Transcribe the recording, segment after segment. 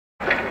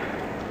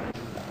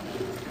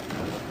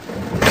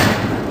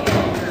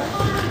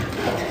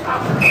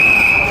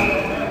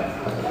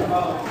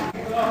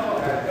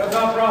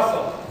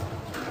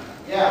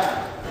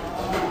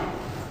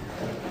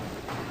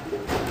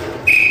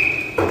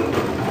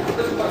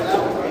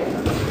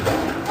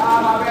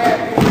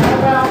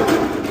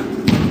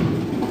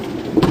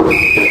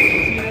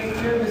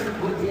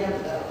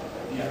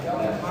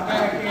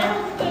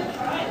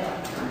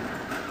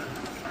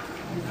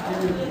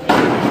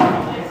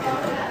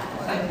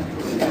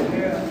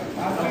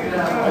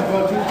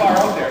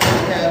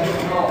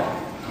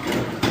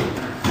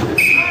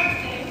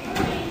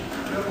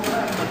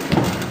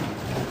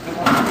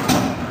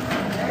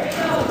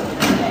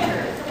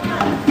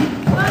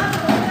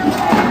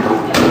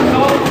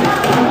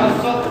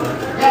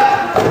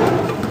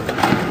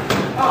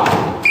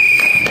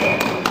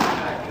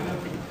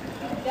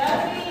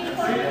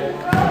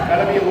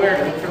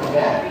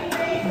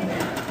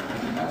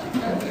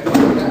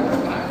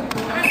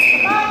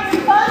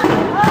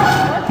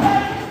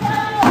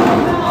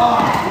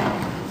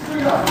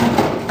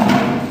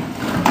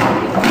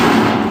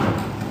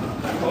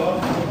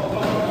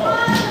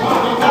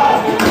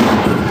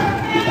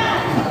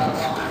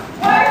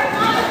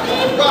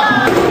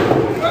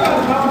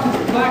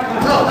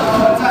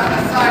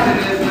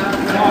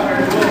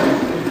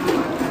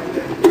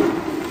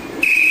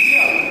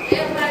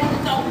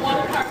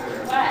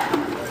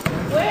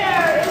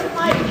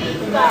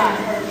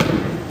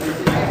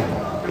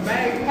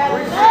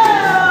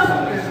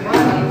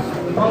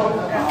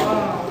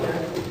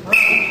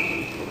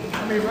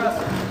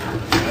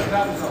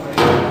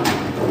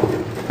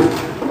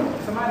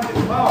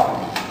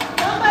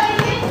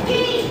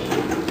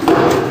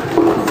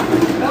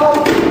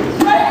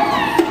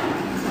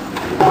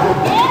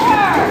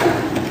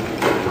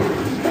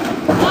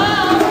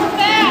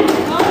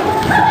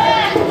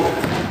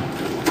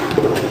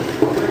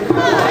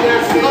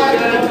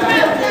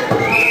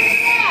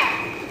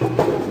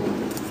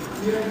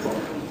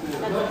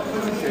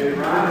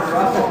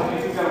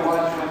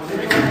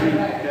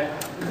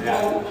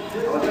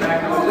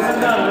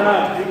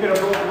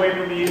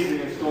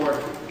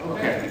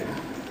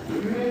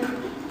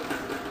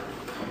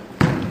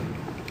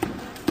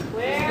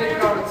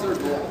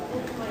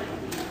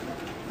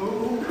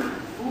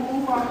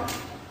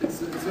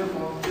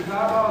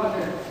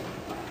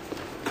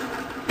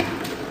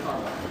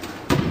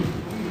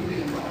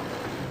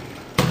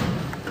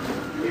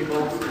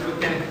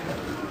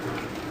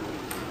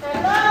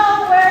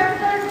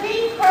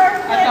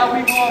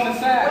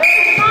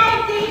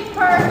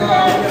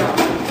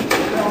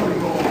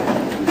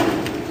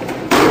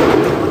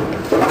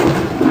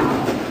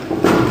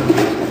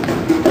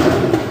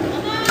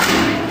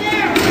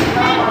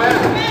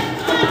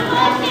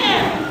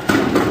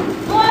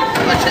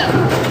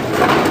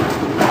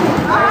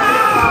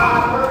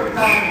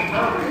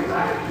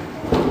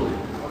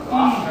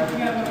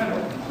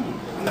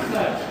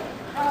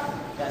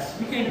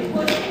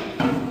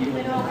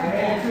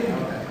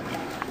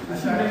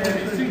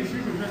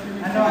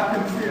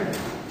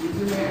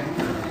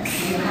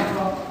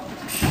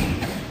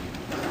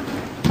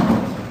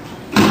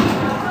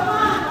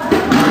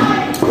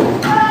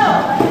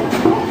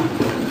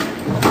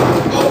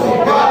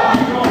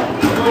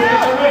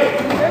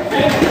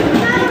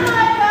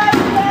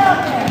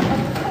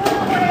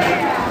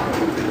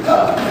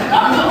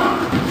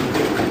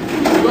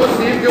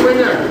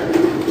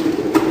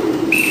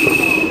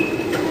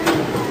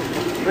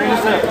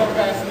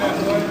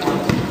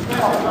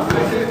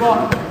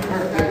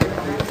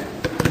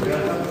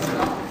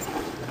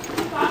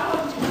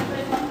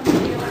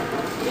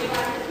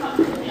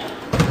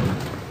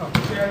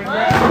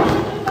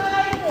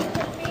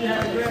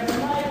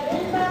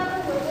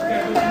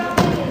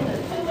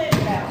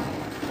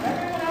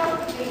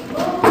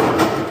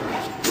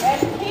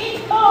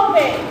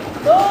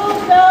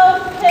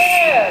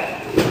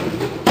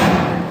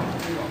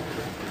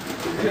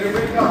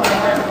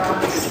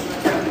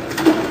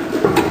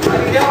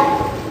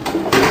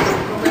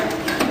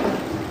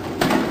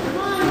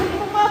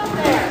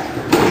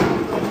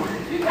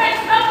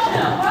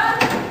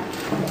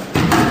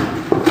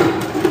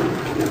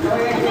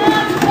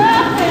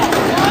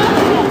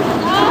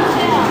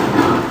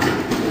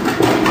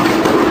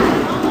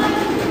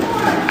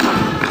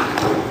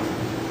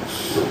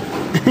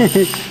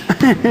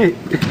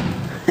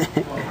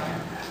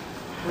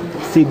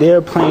See,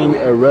 they're playing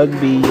a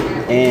rugby,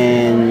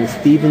 and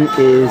Steven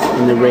is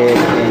in the red,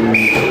 and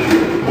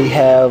we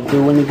have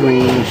blue in the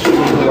green,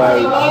 shooting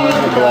white, blue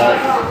in the black,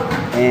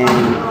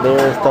 and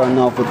they're starting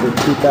off with the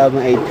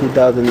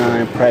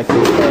 2008-2009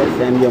 practice at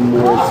Samuel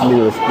Morris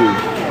Middle School.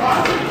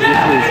 This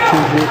is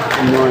Kendrick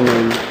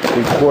Norman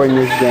recording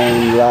this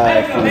game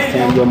live from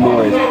Samuel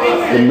Morris,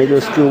 the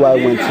middle school I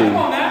went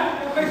to.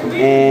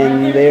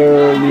 And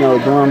they're,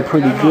 doing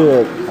pretty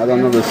good. I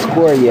don't know the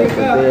score yet,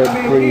 but they're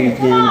pretty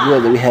damn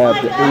good. We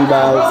have the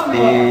inbounds,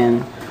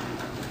 and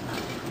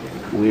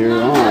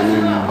we're on.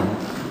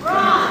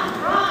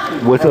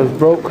 And whistle's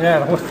broke. Yeah,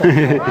 the whistle.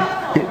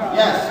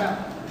 Yes.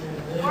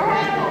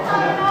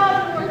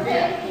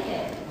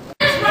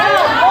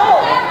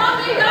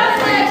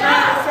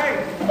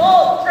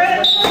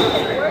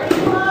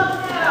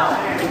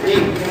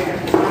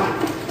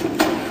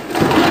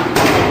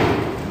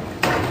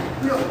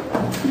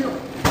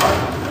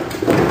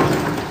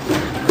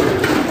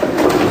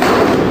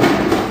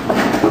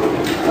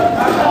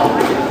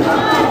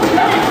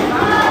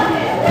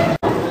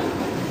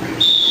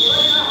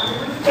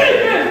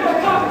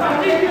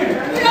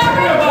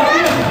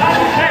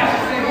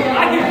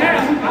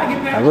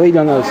 I really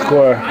don't know the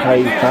score.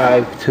 Probably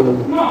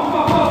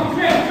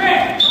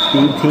 5-2.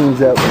 Steve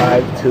teams up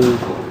 5-2.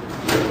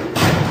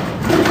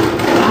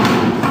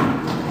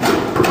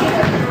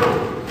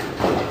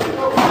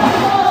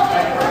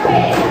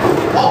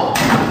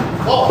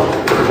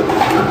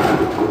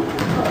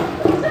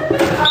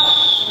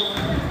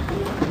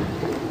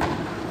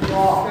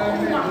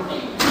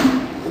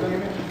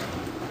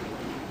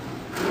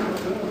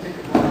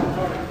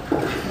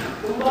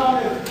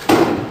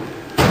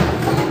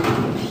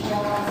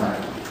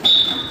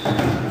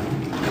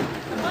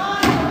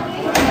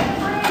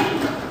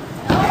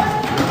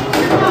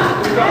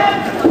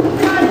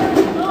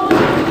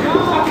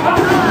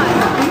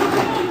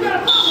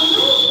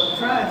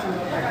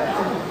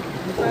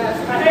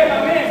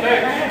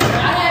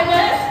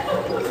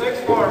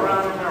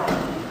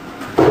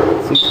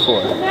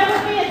 6'4". Never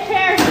be a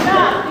chair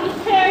stop. These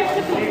chairs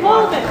should be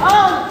moving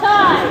all the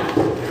time.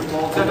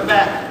 Ball to the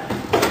back.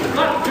 Go,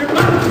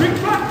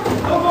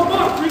 go, go.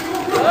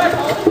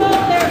 Hold the ball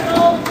there,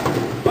 Gold.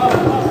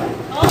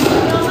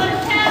 Don't let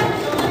it tap.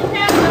 Don't let it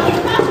tap. Don't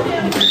touch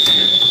him.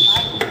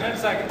 10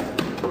 seconds.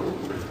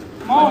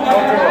 Come on,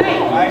 right.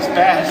 Nice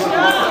pass.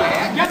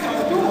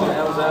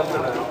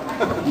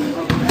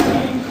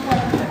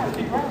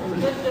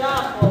 Good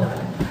job, Gold.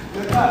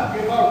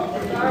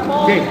 Our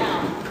ball Okay. now.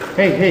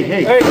 Hey.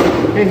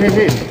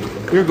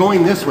 You're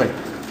going this way. You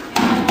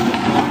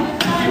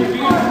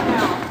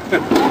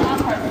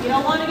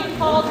don't want to get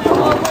called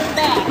forward and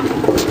back.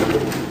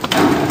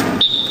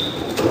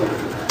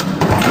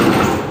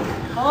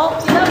 Oh,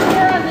 get up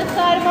here on this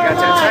side of our You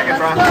got 10 line. seconds,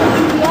 Let's Ron. go.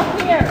 Be up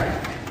here.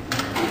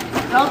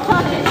 Don't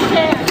touch his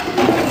chair.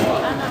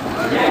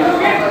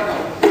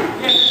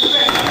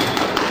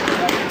 He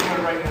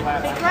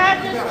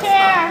grabbed his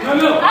chair. I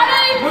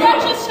didn't even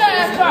touch his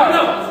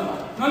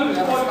chair.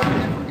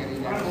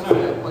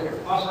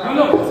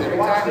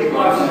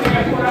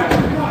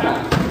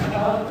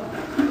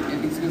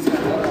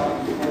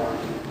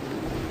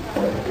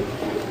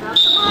 Now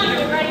come on,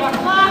 get ready to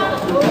block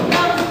us. Move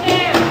those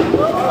chairs.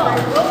 Move up.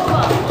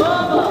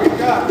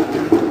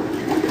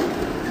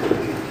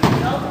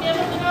 Don't give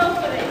us an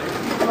opening.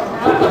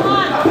 Now come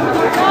on.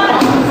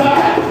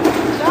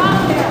 Stop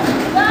here.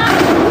 Stop.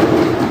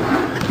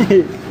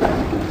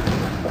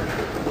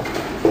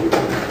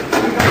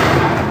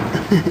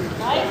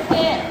 Nice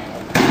hit.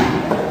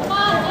 Come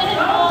on, hit it,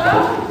 Paul.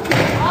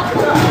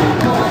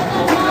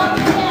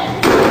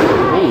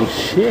 Oh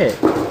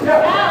shit. Now,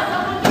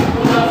 someone get the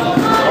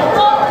come on,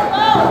 forward,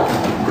 low.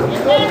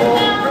 Get that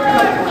down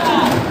forward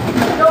side.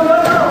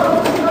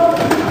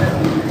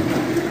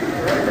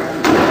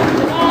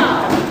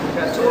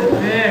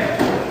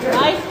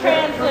 Nice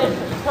transition.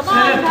 Come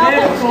on, help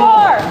him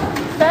score.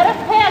 Set a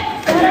pick.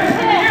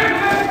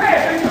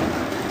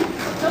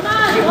 Come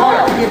on, go.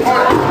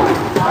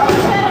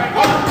 Set a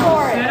pick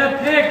for it. Set a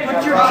pick. Put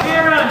your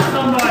chair on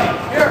somebody.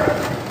 Here.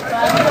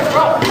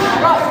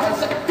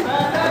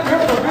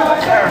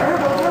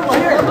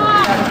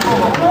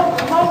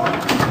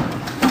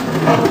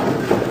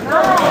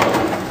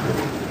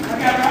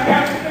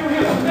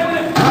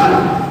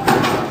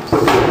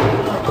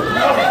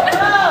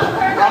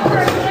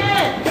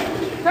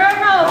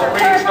 Turnover.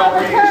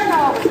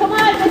 Come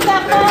on, get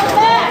that ball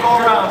back.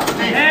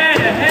 Ahead.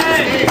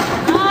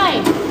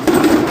 Nice.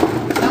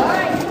 All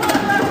right, come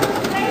on,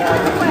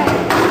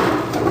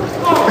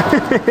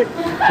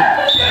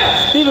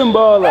 Stephen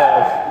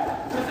Ballers.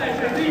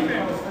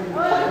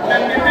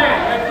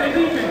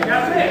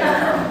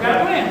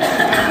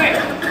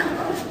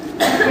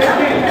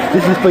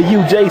 This is for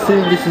you,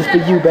 Jason. This is for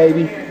you,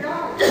 baby.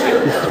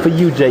 This is for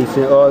you,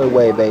 Jason, all the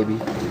way, baby.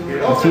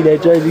 You see that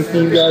jersey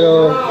Steve got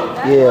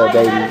on? Yeah,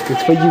 baby.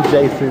 It's for you,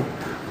 Jason,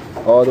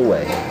 all the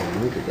way.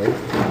 Look at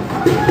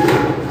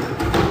that.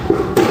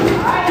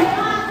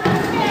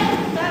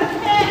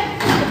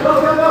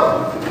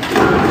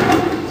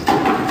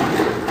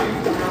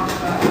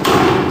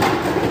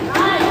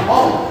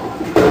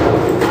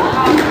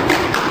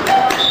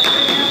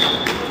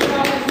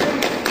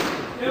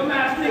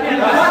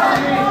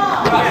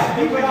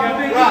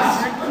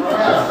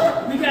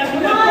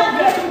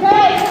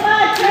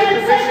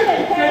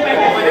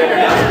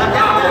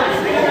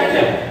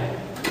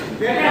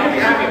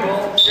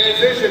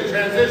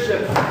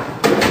 Transition.